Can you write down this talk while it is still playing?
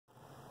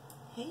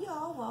Hey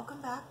y'all,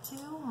 welcome back to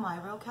My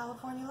Real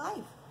California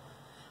Life.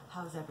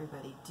 How's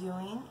everybody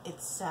doing?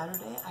 It's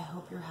Saturday. I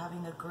hope you're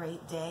having a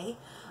great day.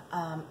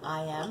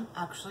 I am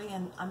actually,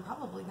 and I'm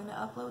probably going to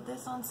upload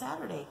this on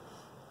Saturday.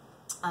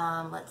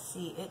 Let's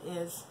see, it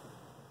is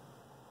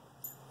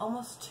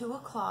almost 2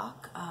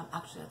 o'clock.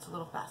 Actually, that's a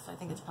little fast. I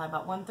think it's probably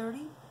about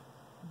 1:30.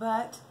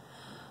 But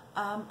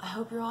I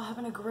hope you're all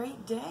having a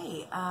great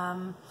day.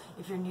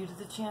 If you're new to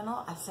the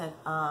channel, I've said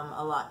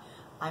a lot.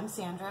 I'm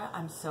Sandra.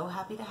 I'm so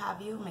happy to have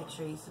you. Make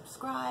sure you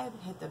subscribe,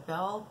 hit the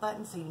bell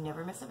button so you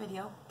never miss a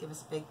video. Give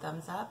us a big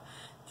thumbs up.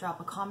 Drop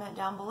a comment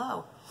down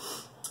below.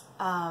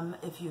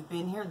 If you've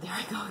been here, there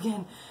I go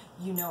again.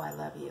 You know I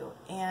love you.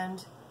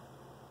 And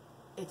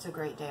it's a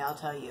great day, I'll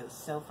tell you.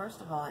 So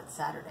first of all, it's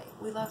Saturday.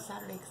 We love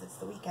Saturday because it's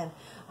the weekend.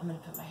 I'm going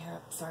to put my hair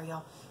up. Sorry,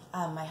 y'all.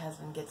 My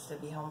husband gets to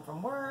be home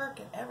from work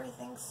and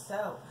everything.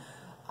 So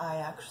I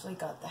actually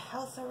got the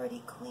house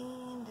already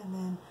cleaned, and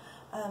then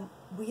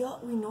we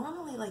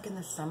normally, like in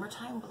the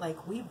summertime,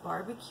 like we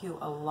barbecue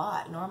a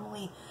lot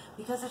normally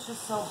because it's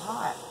just so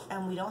hot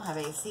and we don't have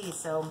AC.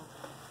 So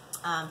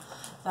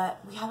but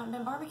we haven't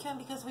been barbecuing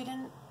because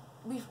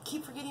we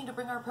keep forgetting to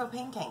bring our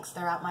propane tanks.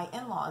 They're at my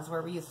in-laws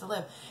where we used to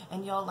live,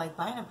 and y'all, like,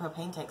 buying a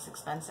propane tank's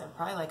expensive,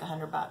 probably like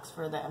 $100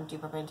 for the empty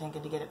propane tank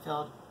and to get it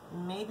filled,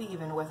 maybe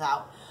even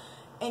without.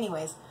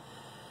 Anyways,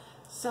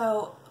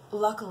 so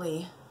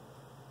luckily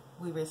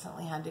we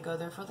recently had to go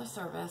there for the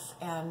service,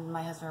 and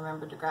my husband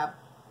remembered to grab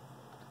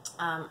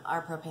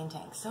our propane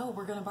tank. So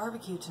we're going to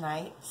barbecue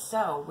tonight.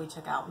 So we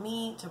took out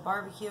meat to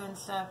barbecue and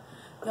stuff.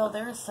 Y'all,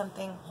 there is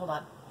something, hold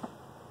on.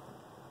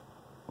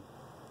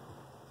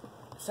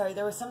 Sorry,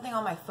 there was something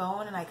on my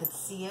phone and I could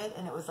see it,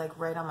 and it was like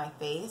right on my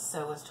face.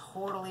 So it was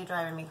totally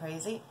driving me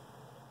crazy.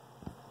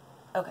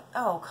 Okay.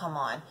 Oh, come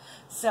on.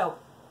 So,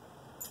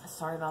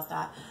 sorry about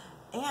that.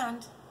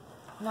 And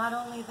not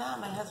only that,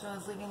 my husband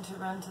was leaving to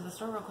run to the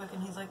store real quick,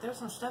 and he's like, there's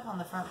some stuff on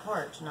the front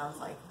porch. And I was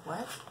like,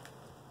 what?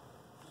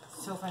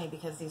 So funny,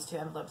 because these two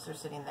envelopes are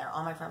sitting there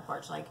on my front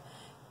porch. Like,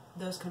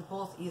 those could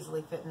both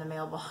easily fit in the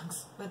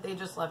mailbox, but they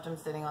just left them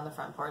sitting on the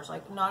front porch.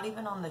 Like, not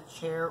even on the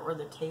chair or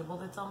the table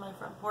that's on my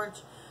front porch,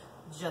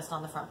 just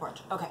on the front porch.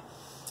 Okay,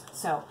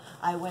 so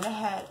I went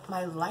ahead.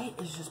 My light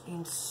is just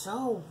being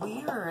so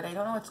weird. I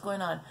don't know what's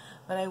going on,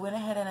 but I went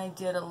ahead and I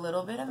did a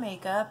little bit of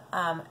makeup.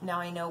 Now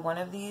I know one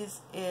of these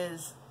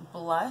is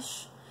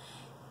blush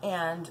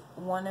and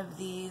one of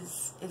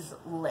these is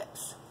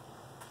lips.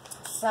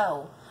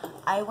 So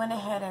I went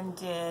ahead and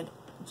did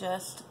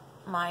just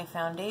my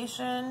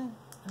foundation.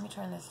 Let me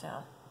turn this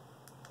down.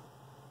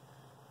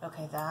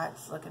 Okay,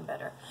 that's looking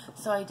better.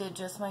 So I did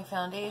just my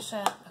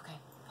foundation. Okay,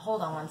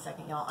 hold on one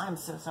second, y'all. I'm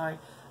so sorry.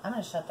 I'm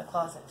going to shut the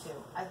closet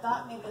too. I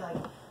thought maybe like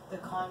the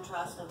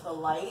contrast of the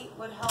light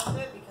would help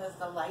it because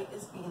the light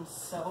is being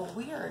so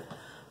weird.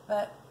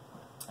 But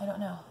I don't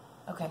know.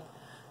 Okay,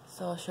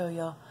 so I'll show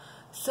y'all.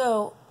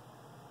 So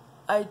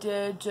I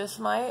did just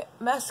my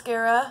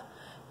mascara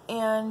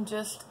and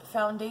just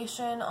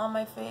foundation on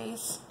my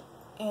face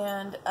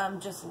and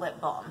just lip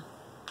balm.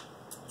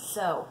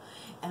 So,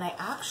 and I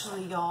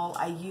actually, y'all,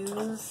 I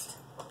used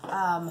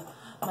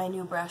my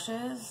new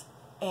brushes,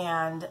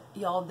 and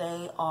y'all,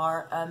 they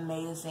are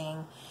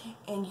amazing.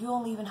 And you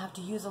only even have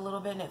to use a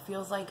little bit, and it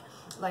feels like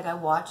I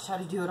watched how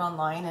to do it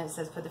online, and it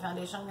says put the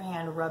foundation on your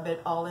hand, rub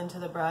it all into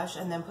the brush,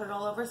 and then put it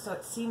all over. So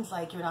it seems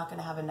like you're not going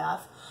to have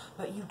enough,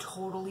 but you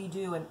totally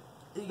do. And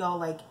y'all,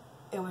 like,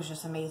 it was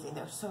just amazing.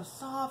 They're so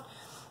soft.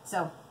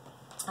 So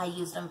I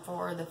used them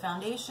for the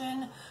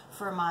foundation,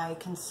 for my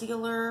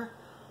concealer,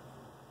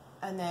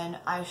 and then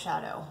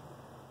eyeshadow.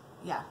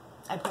 Yeah,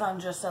 I put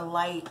on just a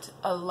light,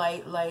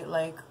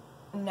 like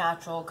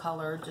natural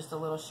color, just a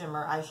little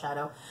shimmer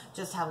eyeshadow,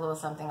 just have a little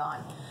something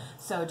on.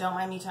 So don't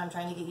mind me too, I'm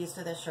trying to get used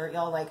to this shirt,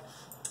 y'all. Like,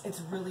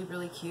 it's really,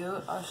 really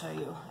cute. I'll show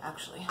you,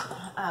 actually.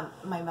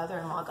 My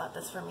mother-in-law got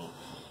this for me.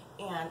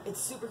 And it's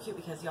super cute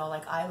because, y'all,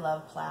 like, I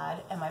love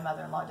plaid, and my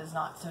mother-in-law does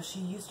not. So she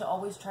used to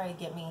always try to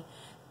get me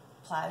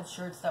plaid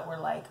shirts that were,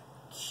 like,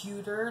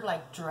 cuter,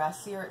 like,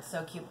 dressier. It's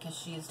so cute because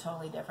she's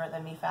totally different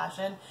than me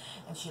fashion,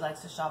 and she likes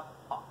to shop.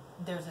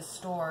 There's a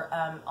store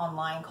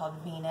online called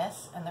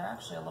Venus, and they're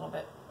actually a little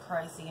bit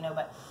pricey, you know,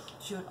 but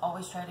she would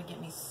always try to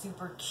get me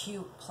super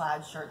cute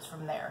plaid shirts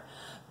from there.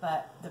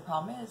 But the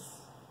problem is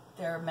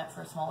they're meant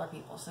for smaller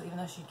people, so even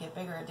though she'd get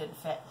bigger, it didn't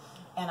fit.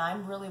 And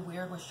I'm really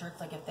weird with shirts.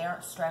 Like, if they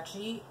aren't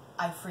stretchy,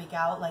 I freak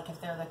out. Like, if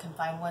they're the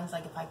confined ones,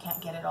 like, if I can't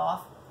get it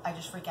off, I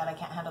just freak out. I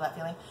can't handle that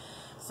feeling.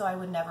 So I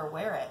would never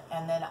wear it.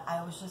 And then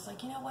I was just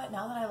like, you know what?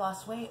 Now that I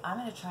lost weight, I'm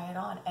going to try it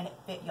on. And it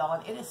fit, y'all.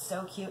 And it is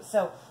so cute.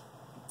 So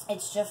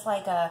it's just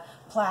like a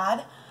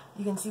plaid.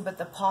 You can see, but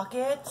the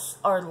pockets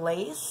are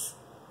lace.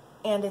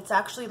 And it's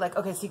actually like,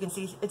 okay, so you can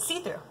see it's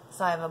see-through.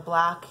 So I have a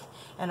black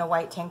and a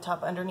white tank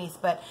top underneath.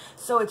 But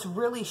so it's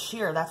really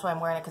sheer. That's why I'm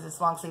wearing it, because it's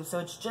long sleeve. So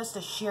it's just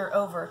a sheer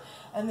over.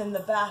 And then the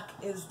back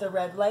is the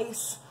red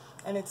lace.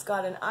 And it's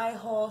got an eye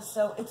hole,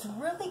 so it's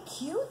really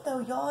cute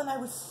though, y'all, and I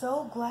was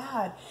so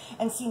glad.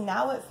 And see,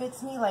 now it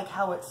fits me like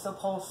how it's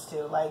supposed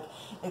to. Like,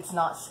 it's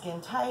not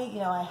skin tight, you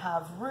know, I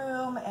have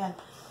room, and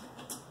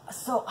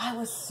So I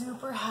was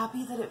super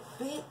happy that it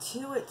fit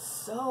too. It's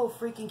so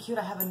freaking cute.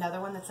 I have another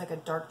one that's like a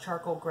dark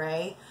charcoal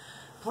gray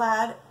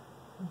plaid.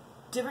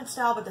 Different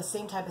style, but the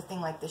same type of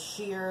thing, like the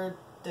sheer,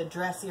 the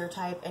dressier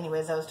type.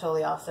 Anyways, that was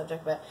totally off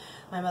subject, but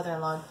my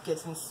mother-in-law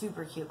gets me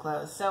super cute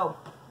clothes. So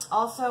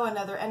also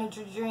another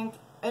energy drink.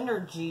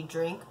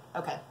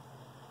 Okay.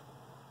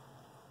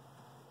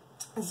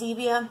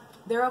 Zevia,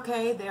 they're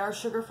okay. They are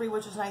sugar-free,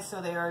 which is nice.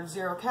 So they are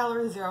 0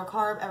 calories, 0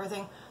 carb,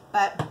 everything,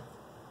 but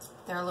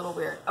they're a little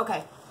weird.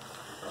 Okay.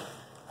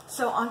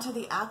 So onto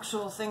the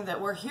actual thing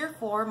that we're here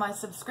for, my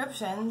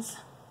subscriptions.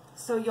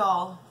 So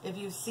y'all, if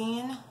you've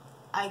seen,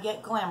 I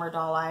get Glamour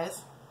Doll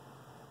eyes.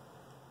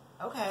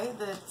 Okay,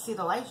 see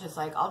the light's just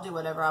like, I'll do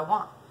whatever I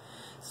want.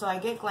 So I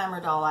get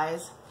Glamour Doll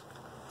eyes,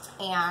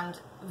 and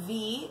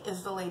V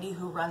is the lady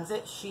who runs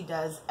it. She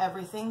does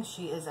everything.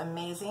 She is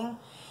amazing,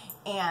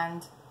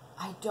 and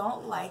I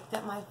don't like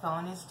that my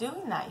phone is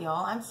doing that,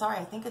 y'all. I'm sorry.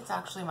 I think it's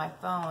actually my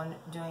phone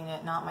doing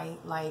it, not my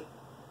light.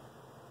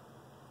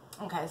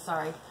 Okay,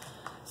 sorry.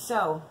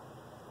 So,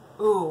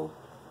 ooh.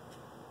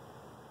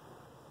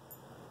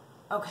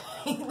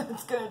 Okay,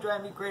 that's going to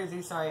drive me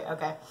crazy. Sorry.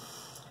 Okay.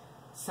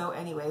 So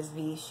anyways,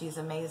 V, she's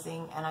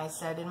amazing. And I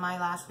said in my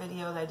last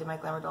video that I did my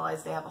Glamour Doll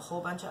eyes, they have a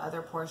whole bunch of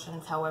other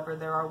portions. However,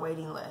 there are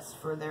waiting lists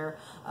for their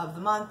of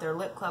the month, their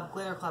lip club,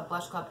 glitter club,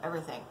 blush club,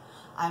 everything.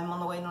 I'm on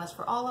the waiting list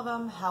for all of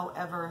them.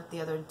 However, the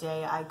other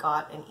day I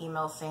got an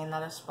email saying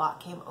that a spot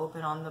came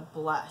open on the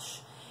blush.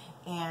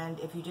 And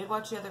if you did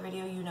watch the other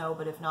video, you know,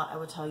 but if not, I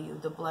will tell you,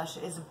 the blush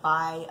is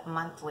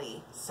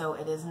bi-monthly. So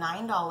it is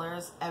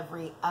 $9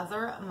 every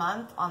other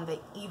month on the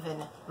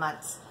even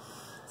months.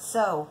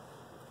 So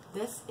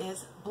this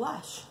is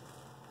blush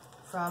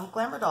from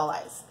Glamour Doll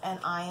Eyes, and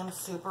I am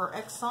super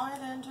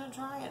excited to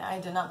try it. I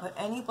did not put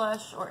any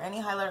blush or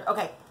any highlighter.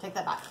 Okay, take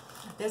that back.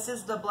 This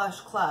is the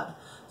Blush Club.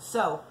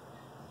 So,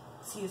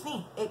 excuse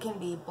me, it can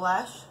be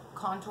blush,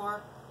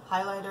 contour,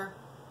 highlighter,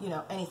 you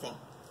know, anything.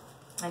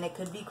 And it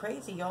could be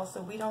crazy, y'all,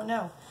 so we don't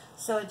know.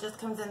 So it just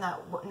comes in that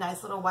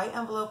nice little white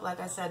envelope. Like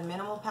I said,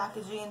 minimal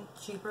packaging,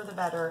 cheaper the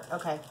better.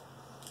 Okay.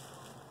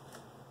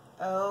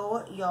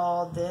 Oh,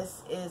 y'all,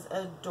 this is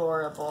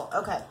adorable.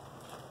 Okay.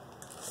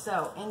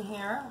 So in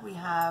here we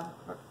have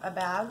a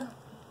bag,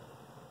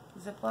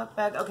 Ziploc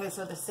bag. Okay,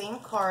 so the same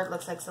card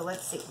looks like, so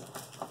let's see.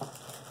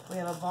 We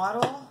have a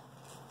bottle.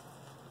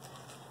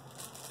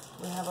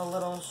 We have a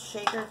little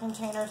shaker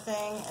container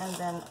thing, and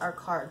then our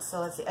cards.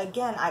 So let's see.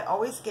 Again, I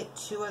always get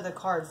 2 of the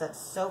cards. That's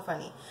so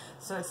funny.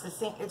 So it's the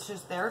same. It's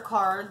just their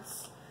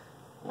cards.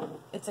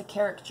 It's a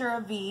caricature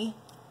of V.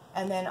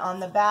 And then on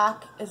the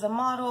back is a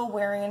model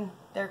wearing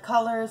their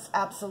colors.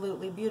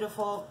 Absolutely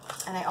beautiful.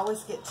 And I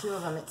always get 2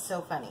 of them. It's so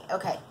funny.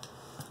 Okay.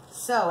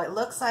 So it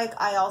looks like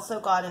I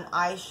also got an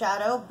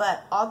eyeshadow,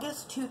 but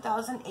August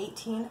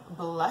 2018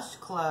 Blush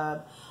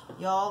Club.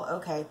 Y'all,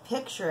 okay,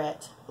 picture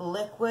it.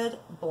 Liquid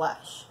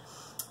blush.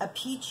 A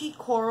peachy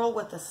coral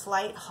with a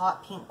slight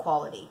hot pink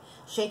quality.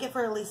 Shake it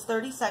for at least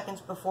 30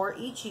 seconds before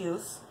each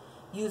use.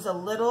 Use a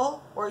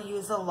little or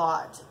use a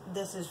lot.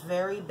 This is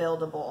very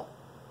buildable.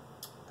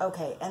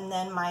 Okay, and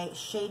then my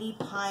Shady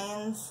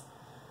Pines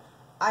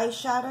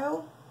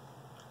eyeshadow.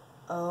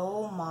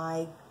 Oh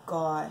my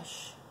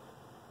gosh.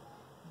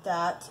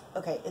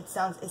 Okay, it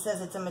says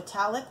it's a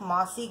metallic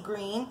mossy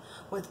green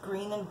with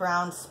green and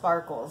brown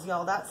sparkles.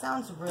 Y'all, that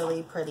sounds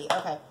really pretty.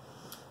 Okay,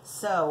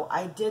 so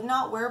I did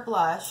not wear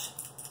blush.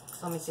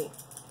 So let me see.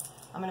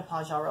 I'm going to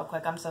pause y'all real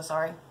quick. I'm so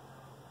sorry.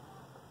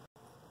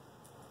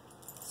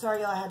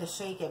 Sorry, y'all, I had to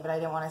shake it, but I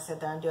didn't want to sit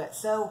there and do it.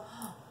 So,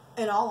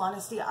 in all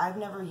honesty, I've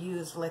never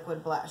used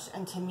liquid blush.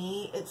 And to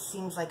me, it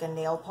seems like a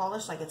nail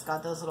polish. Like it's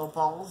got those little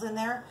balls in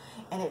there.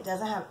 And it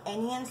doesn't have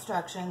any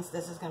instructions.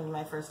 This is going to be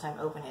my first time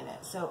opening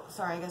it. So,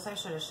 sorry, I guess I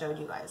should have showed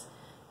you guys.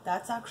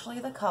 That's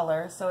actually the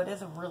color. So, it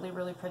is really,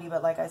 really pretty.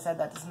 But like I said,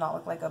 that does not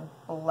look like a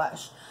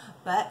blush.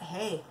 But,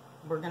 hey,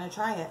 we're going to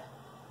try it.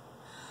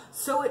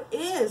 So it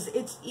is.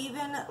 It's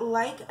even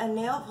like a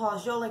nail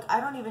polish. Yo, like,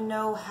 I don't even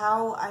know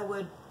how I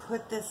would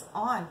put this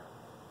on.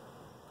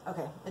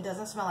 Okay, it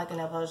doesn't smell like a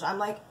nail polish. I'm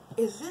like,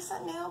 is this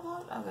a nail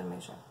polish? I'm going to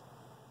make sure.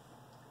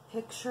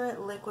 Picture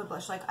it liquid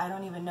blush. Like, I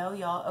don't even know,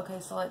 y'all.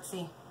 Okay, so let's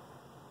see.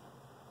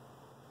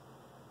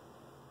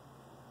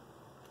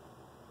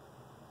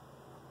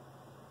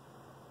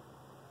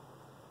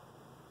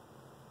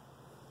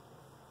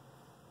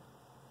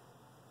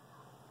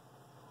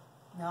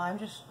 Now I'm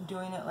just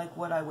doing it like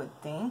what I would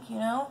think, you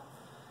know?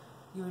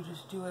 You would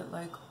just do it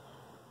like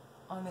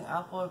on the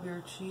apple of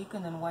your cheek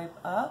and then wipe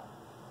up.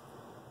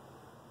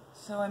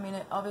 So, I mean,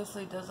 it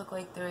obviously does look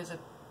like there is a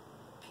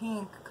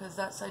pink because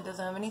that side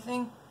doesn't have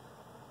anything.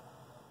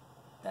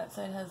 That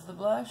side has the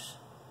blush.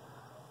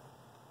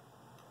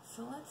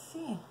 So let's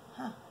see.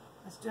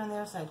 Let's do it on the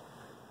other side. 1,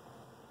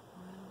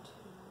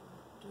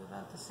 2, do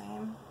about the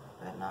same,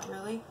 but not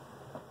really.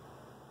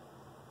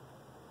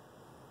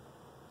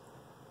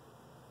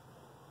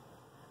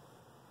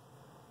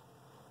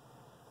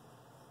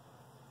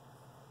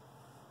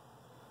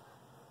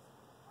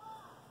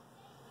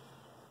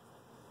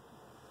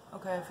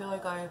 Okay, I feel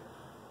like I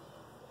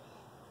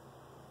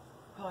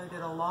probably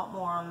did a lot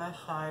more on this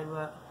side,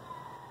 but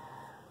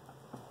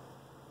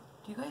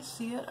do you guys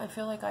see it? I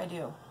feel like I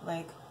do.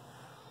 Like,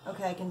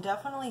 okay, I can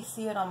definitely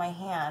see it on my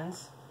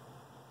hands.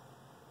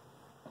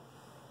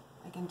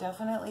 I can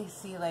definitely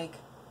see like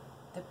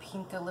the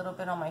pink a little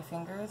bit on my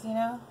fingers, you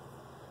know?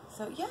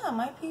 So yeah,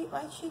 my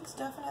cheeks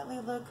definitely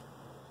look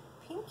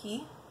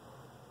pinky.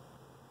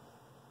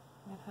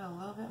 I put a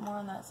little bit more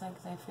on that side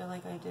because I feel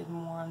like I did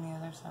more on the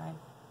other side.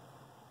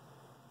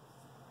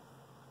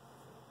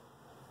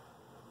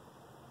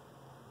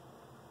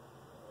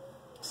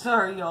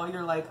 Sorry, y'all,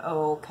 you're like,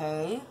 oh,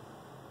 okay.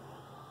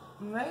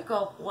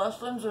 Makeup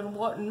lessons and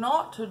what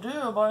not to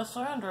do by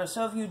Sandra.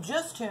 So if you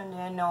just tuned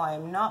in, no,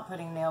 I'm not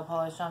putting nail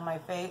polish on my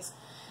face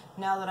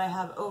now that I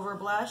have over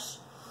blush.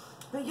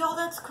 But y'all,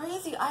 that's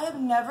crazy. I have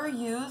never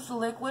used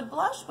liquid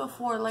blush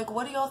before. Like,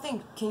 what do y'all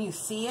think? Can you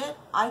see it?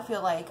 I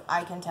feel like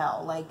I can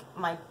tell. Like,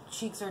 my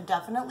cheeks are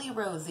definitely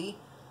rosy.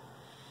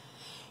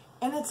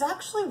 And it's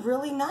actually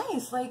really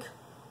nice. Like,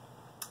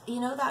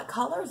 you know, that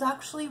color is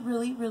actually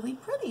really, really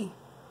pretty.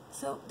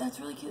 So that's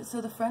really cute.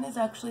 So the front is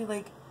actually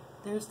like,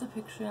 there's the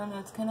picture. I know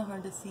it's kind of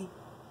hard to see.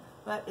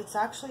 But it's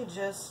actually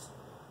just,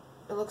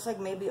 it looks like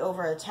maybe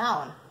over a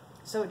town.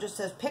 So it just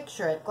says,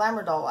 picture it,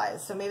 Glamour Doll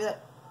Eyes. So maybe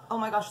that, oh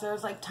my gosh,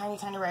 there's like tiny,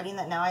 tiny writing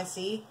that now I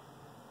see.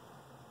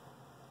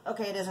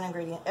 Okay, it is an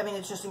ingredient. I mean,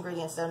 it's just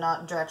ingredients though,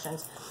 not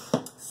directions.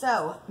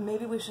 So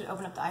maybe we should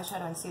open up the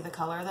eyeshadow and see the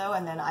color though,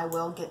 and then I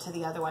will get to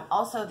the other one.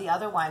 Also, the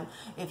other one,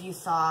 if you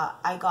saw,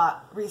 I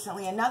got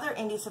recently another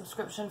indie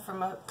subscription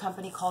from a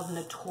company called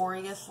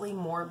Notoriously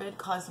Morbid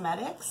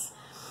Cosmetics.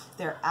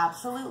 They're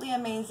absolutely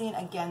amazing.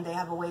 Again, they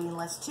have a waiting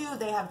list too.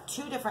 They have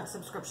 2 different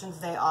subscriptions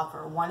they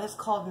offer. One is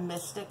called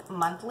Mystic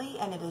Monthly,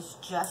 and it is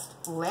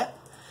just lip.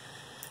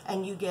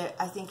 And you get,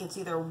 I think it's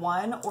either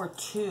 1 or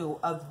 2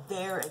 of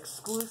their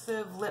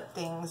exclusive lip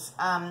things.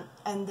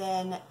 And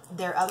then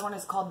their other one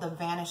is called the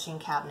Vanishing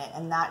Cabinet,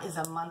 and that is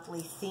a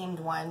monthly themed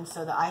one.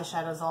 So the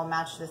eyeshadows all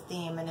match the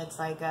theme, and it's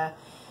like a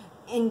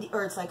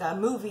it's like a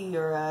movie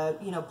or a,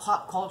 you know,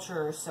 pop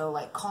culture, so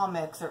like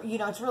comics, or, you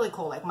know, it's really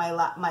cool. Like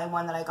my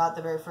one that I got,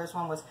 the very first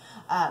one was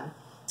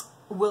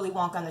Willy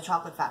Wonka and the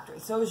Chocolate Factory.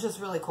 So it was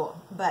just really cool.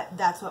 But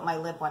that's what my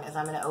lip one is.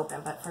 I'm going to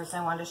open. But first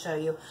I wanted to show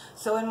you.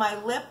 So in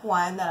my lip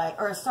one that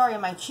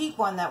in my cheek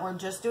one that we're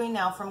just doing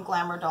now from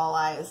Glamour Doll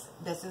Eyes,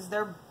 this is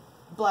their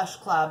blush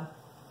club.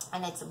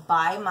 And it's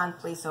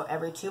bi-monthly, so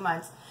every 2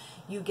 months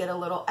you get a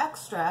little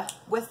extra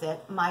with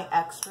it. My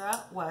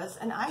extra was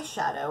an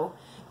eyeshadow.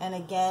 And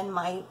again,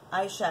 my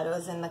eyeshadow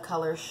is in the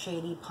color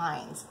Shady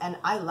Pines. And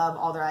I love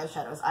all their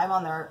eyeshadows. I'm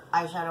on their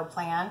eyeshadow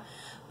plan,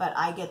 but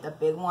I get the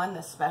big one,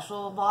 the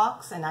special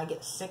box, and I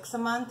get 6 a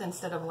month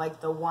instead of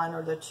like the 1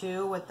 or the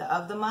 2 with the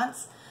of the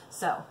months.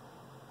 So,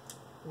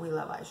 we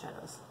love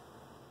eyeshadows.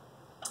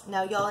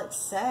 Now, y'all, it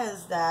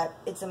says that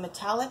it's a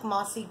metallic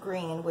mossy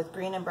green with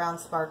green and brown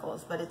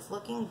sparkles, but it's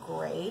looking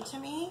gray to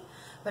me.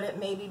 But it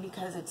may be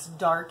because it's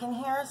dark in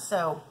here,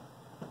 so...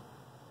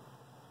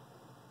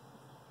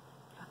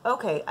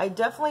 Okay, I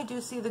definitely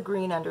do see the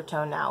green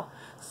undertone now.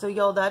 So,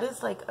 y'all, that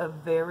is like a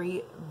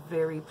very,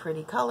 very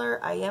pretty color.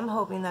 I am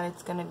hoping that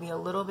it's going to be a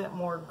little bit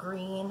more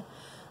green.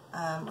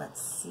 Let's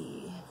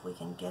see if we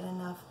can get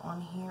enough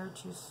on here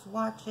to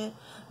swatch it.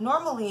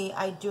 Normally,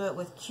 I do it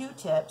with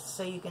Q-tips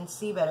so you can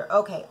see better.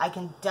 Okay, I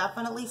can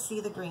definitely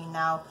see the green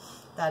now.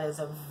 That is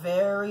a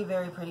very,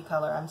 very pretty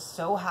color. I'm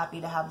so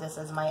happy to have this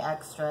as my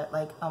extra.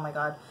 Like, oh my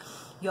God.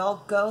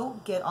 Y'all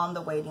go get on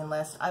the waiting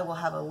list. I will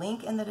have a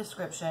link in the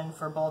description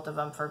for both of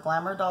them, for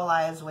Glamour Doll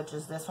Eyes, which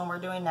is this one we're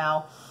doing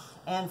now,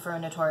 and for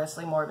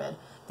Notoriously Morbid.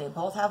 They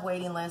both have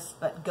waiting lists,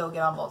 but go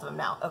get on both of them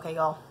now. Okay,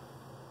 y'all.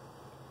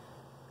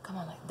 Come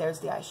on,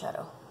 there's the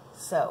eyeshadow.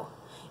 So,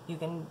 you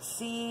can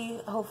see,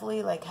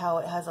 hopefully, like how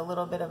it has a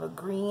little bit of a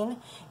green.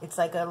 It's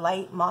like a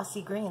light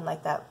mossy green,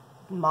 like that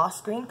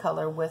moss green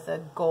color with a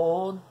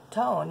gold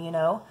tone, you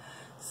know?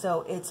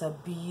 So, it's a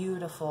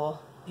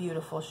beautiful,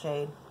 beautiful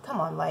shade. Come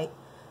on, light.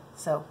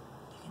 So,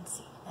 you can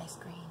see, nice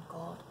green,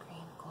 gold.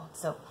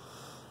 So,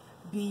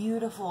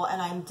 beautiful.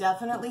 And I'm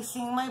definitely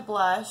seeing my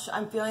blush.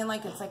 I'm feeling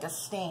like it's like a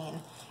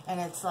stain. And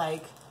it's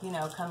like, you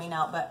know, coming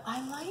out. But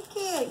I like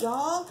it,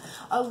 y'all.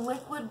 A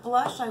liquid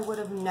blush, I would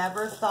have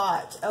never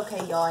thought.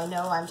 Okay, y'all, I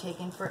know I'm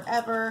taking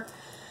forever.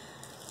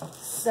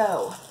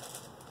 So,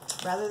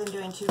 rather than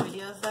doing 2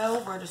 videos,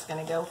 though, we're just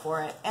going to go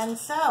for it. And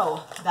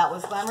so, that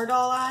was Glamour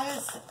Doll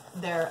Eyes,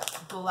 their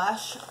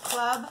blush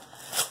club.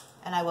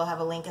 And I will have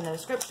a link in the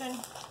description.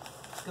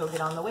 Go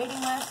get on the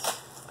waiting list.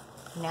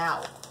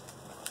 Now,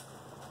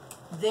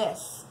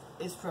 this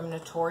is from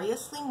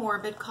Notoriously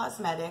Morbid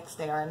Cosmetics.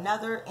 They are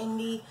another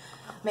indie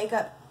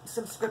makeup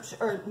subscription,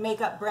 or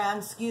makeup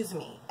brand, excuse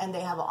me. And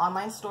they have an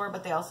online store,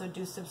 but they also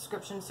do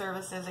subscription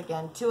services.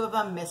 Again, 2 of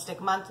them,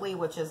 Mystic Monthly,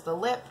 which is the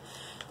lip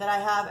that I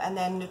have, and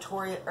then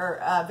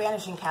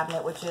Vanishing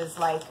Cabinet, which is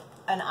like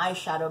an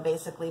eyeshadow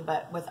basically,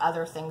 but with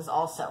other things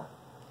also.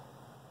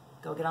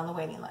 Go get on the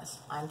waiting list.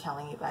 I'm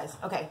telling you guys.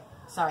 Okay,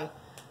 sorry.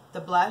 The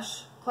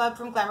blush club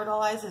from Glamour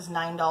Doll Eyes is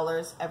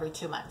 $9 every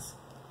 2 months.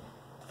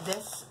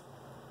 This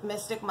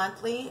Mystic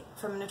Monthly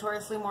from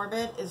Notoriously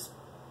Morbid is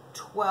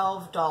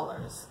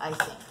 $12, I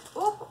think.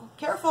 Oh,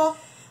 careful.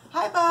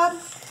 Hi, Bob.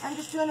 I'm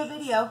just doing a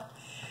video.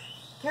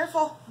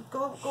 Careful.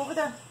 Go over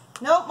there.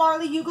 Nope,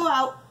 Marley, you go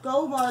out.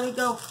 Go, Marley,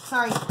 go.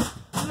 Sorry.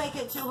 You make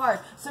it too hard.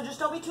 So just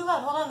don't be too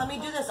loud. Hold on, let me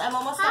do this. I'm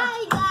almost done.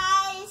 Hi,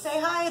 guys.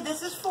 Say hi.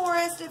 This is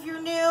Forrest if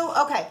you're new.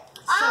 Okay.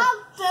 So,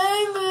 I'm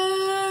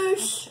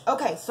famous.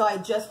 okay, so I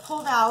just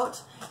pulled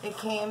out. It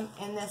came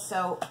in this.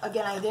 So,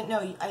 again, I didn't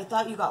know. I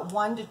thought you got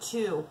 1 to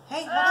 2.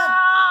 Hey,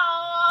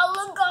 hold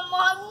on. Look at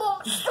my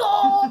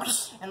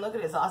muscles. And look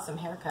at his awesome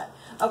haircut.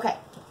 Okay.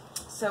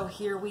 So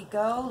here we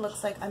go.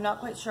 Looks like, I'm not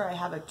quite sure. I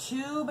have a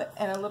tube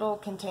and a little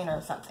container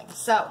or something.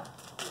 So,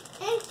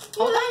 Hey,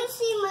 you want to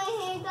see my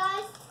hair,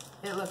 guys?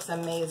 it looks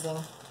amazing.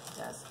 It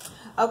does.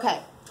 Okay.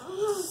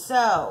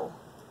 So,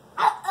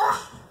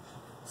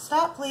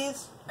 stop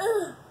please.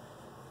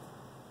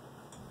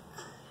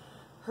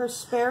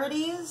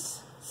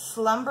 Hesperides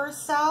Slumber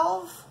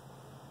Salve.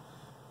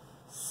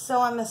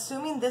 So I'm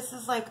assuming this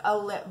is like a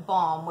lip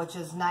balm, which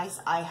is nice.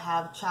 I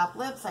have chapped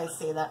lips. I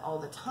say that all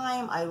the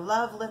time. I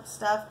love lip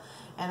stuff.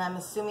 And I'm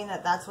assuming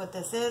that that's what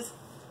this is.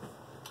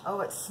 Oh,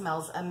 it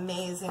smells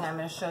amazing. I'm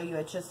going to show you.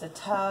 It's just a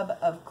tub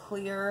of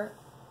clear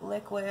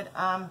liquid.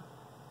 Yeah,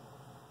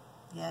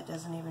 it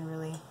doesn't even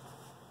really...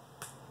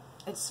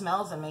 It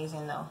smells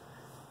amazing, though.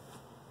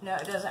 No,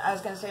 it doesn't. I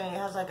was going to say it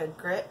has like a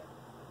grit.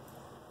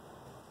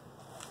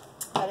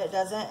 But it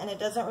doesn't. And it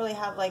doesn't really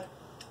have like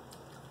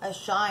a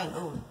shine.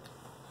 Ooh.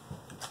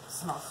 It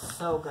smells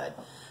so good.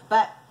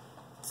 But,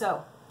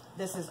 so,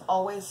 this is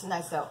always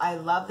nice, though. I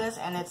love this.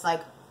 And it's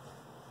like...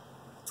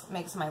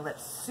 makes my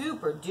lips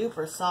super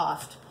duper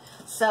soft.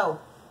 So,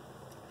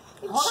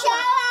 Shout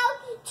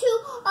out to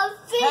a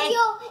video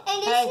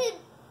and it should...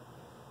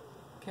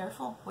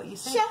 Careful what you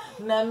say.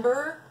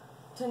 Remember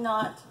to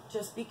not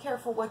just be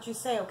careful what you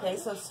say, okay?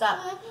 So stop.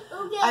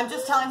 I'm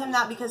just telling him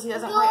that because he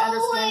doesn't quite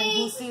understand and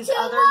he sees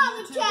other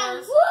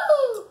YouTubers.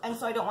 And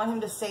so I don't want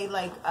him to say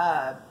like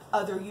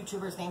other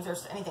YouTubers' names or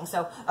anything.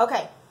 So,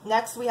 okay.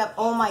 Next we have,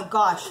 oh my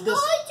gosh. This.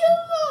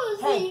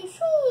 Hey.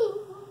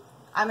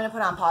 I'm going to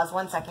put on pause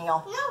 1 second,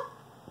 y'all. No.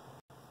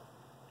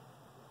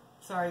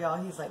 Sorry,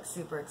 y'all. He's like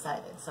super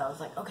excited. So I was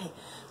like, okay,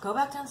 go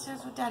back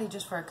downstairs with Daddy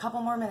just for a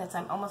couple more minutes.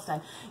 I'm almost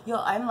done.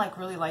 Y'all, I'm like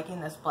really liking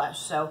this blush.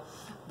 So,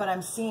 but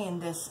I'm seeing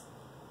this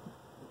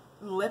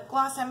lip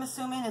gloss, I'm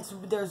assuming.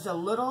 There's a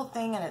little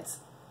thing and it's,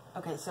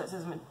 okay, so it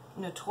says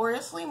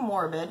Notoriously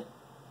Morbid,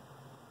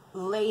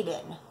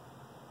 Laden,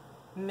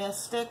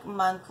 Mystic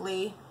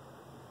Monthly.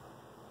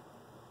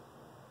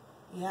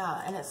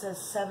 Yeah, and it says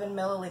 7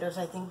 milliliters,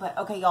 I think. But,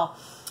 okay, y'all,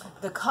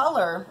 the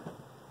color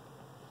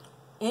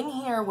in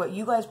here, what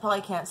you guys probably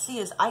can't see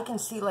is I can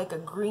see like a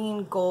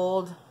green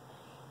gold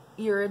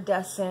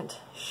iridescent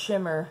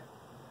shimmer.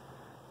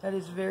 That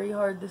is very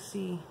hard to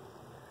see.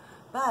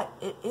 But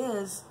it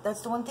is, that's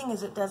the one thing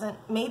is it doesn't,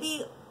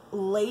 maybe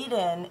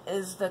Laden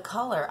is the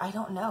color. I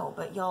don't know.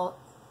 But, y'all,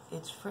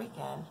 it's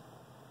freaking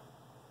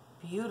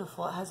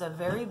beautiful. It has a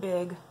very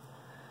big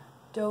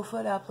doe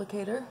foot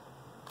applicator.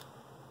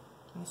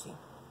 Let me see.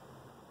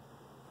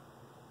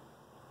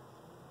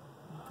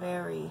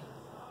 Very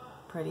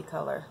pretty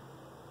color.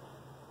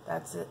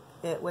 That's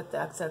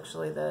that's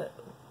actually the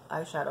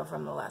eyeshadow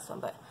from the last one.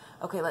 But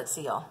okay, let's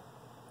see, y'all.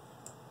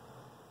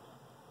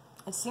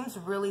 It seems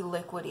really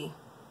liquidy,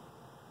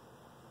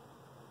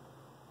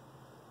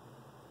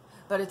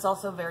 but it's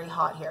also very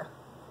hot here.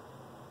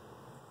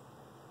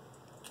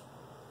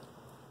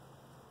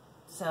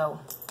 So,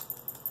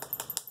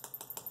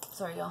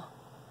 sorry, y'all.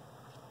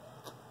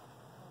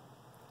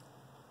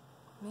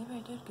 Maybe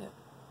I did get...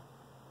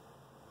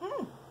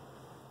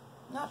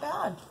 not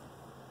bad.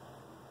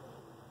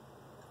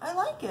 I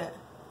like it.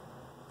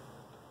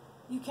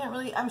 You can't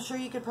really... I'm sure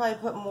you could probably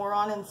put more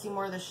on and see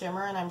more of the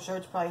shimmer, and I'm sure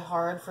it's probably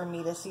hard for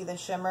me to see the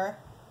shimmer.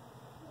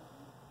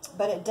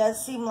 But it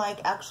does seem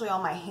like, actually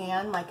on my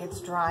hand, like it's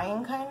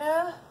drying, kind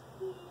of.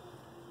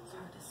 It's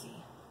hard to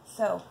see.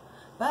 So,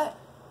 but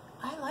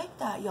I like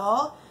that,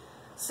 y'all.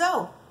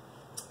 So,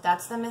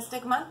 that's the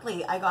Mystic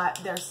Monthly. I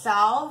got their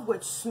salve,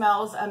 which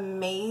smells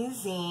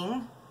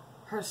amazing.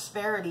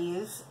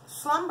 Hesperides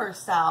Slumber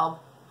Salve.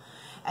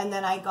 And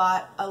then I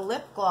got a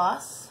lip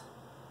gloss,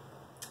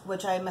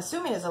 which I'm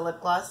assuming is a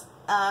lip gloss.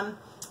 And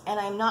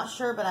I'm not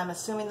sure, but I'm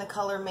assuming the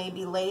color may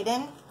be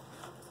Laden.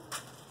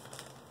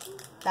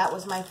 That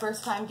was my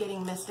first time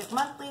getting Mystic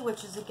Monthly,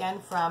 which is again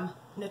from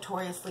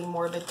Notoriously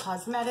Morbid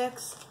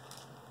Cosmetics.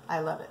 I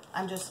love it.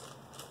 I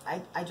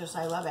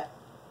love it.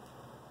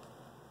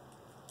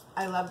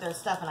 I love their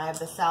stuff, and I have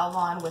the salve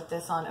on with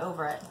this on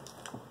over it.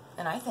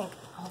 And I think,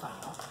 hold on.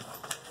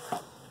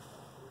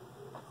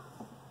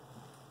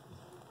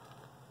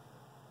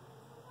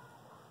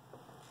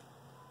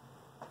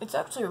 It's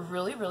actually a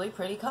really, really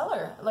pretty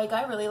color. Like,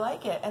 I really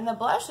like it. And the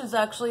blush is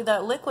actually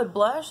that liquid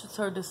blush. It's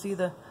hard to see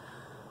the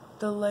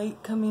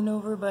light coming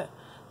over, but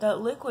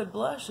that liquid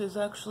blush is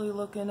actually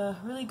looking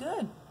really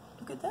good.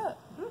 Look at that.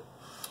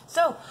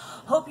 So,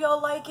 hope y'all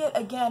like it.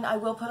 Again, I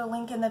will put a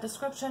link in the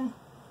description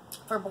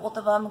for both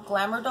of them.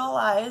 Glamour Doll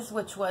Eyes,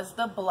 which was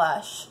the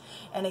blush,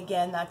 and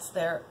again, that's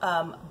their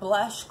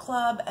blush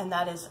club, and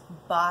that is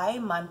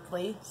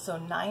bi-monthly, so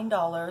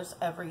 $9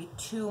 every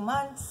 2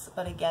 months.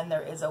 But again,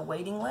 there is a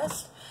waiting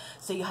list,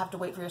 so you have to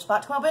wait for your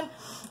spot to come open.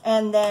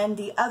 And then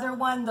the other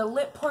one, the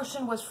lip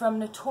portion, was from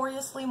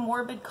Notoriously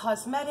Morbid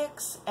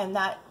Cosmetics, and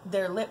that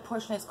their lip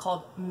portion is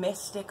called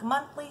Mystic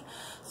Monthly.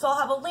 So I'll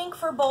have a link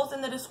for both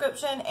in the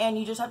description, and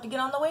you just have to get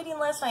on the waiting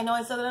list. I know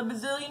I said that a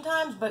bazillion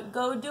times, but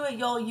go do it,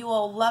 y'all. You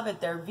all love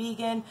it. They're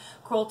vegan,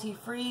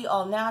 cruelty-free,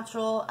 all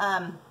natural,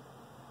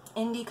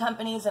 indie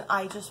companies, and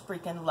I just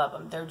freaking love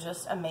them. They're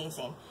just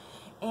amazing.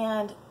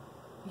 And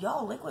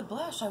y'all, liquid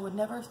blush, I would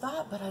never have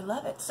thought, but I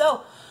love it.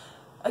 So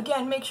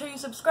again, make sure you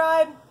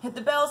subscribe, hit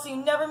the bell so you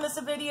never miss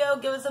a video,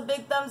 give us a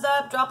big thumbs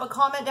up, drop a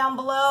comment down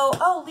below.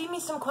 Oh, leave me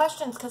some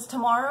questions, because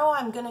tomorrow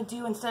I'm going to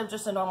do, instead of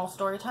just a normal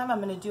story time, I'm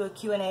going to do a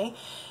Q&A,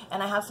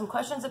 and I have some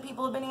questions that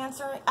people have been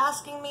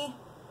asking me.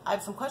 I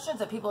have some questions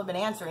that people have been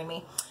answering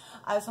me.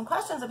 I have some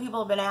questions that people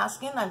have been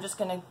asking. I'm just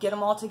going to get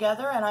them all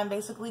together, and I'm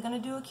basically going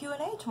to do a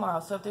Q&A tomorrow.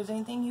 So if there's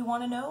anything you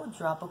want to know,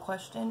 drop a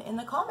question in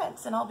the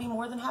comments, and I'll be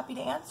more than happy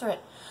to answer it.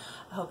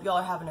 I hope y'all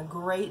are having a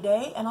great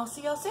day, and I'll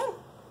see y'all soon.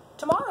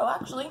 Tomorrow,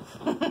 actually.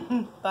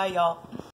 Bye, y'all.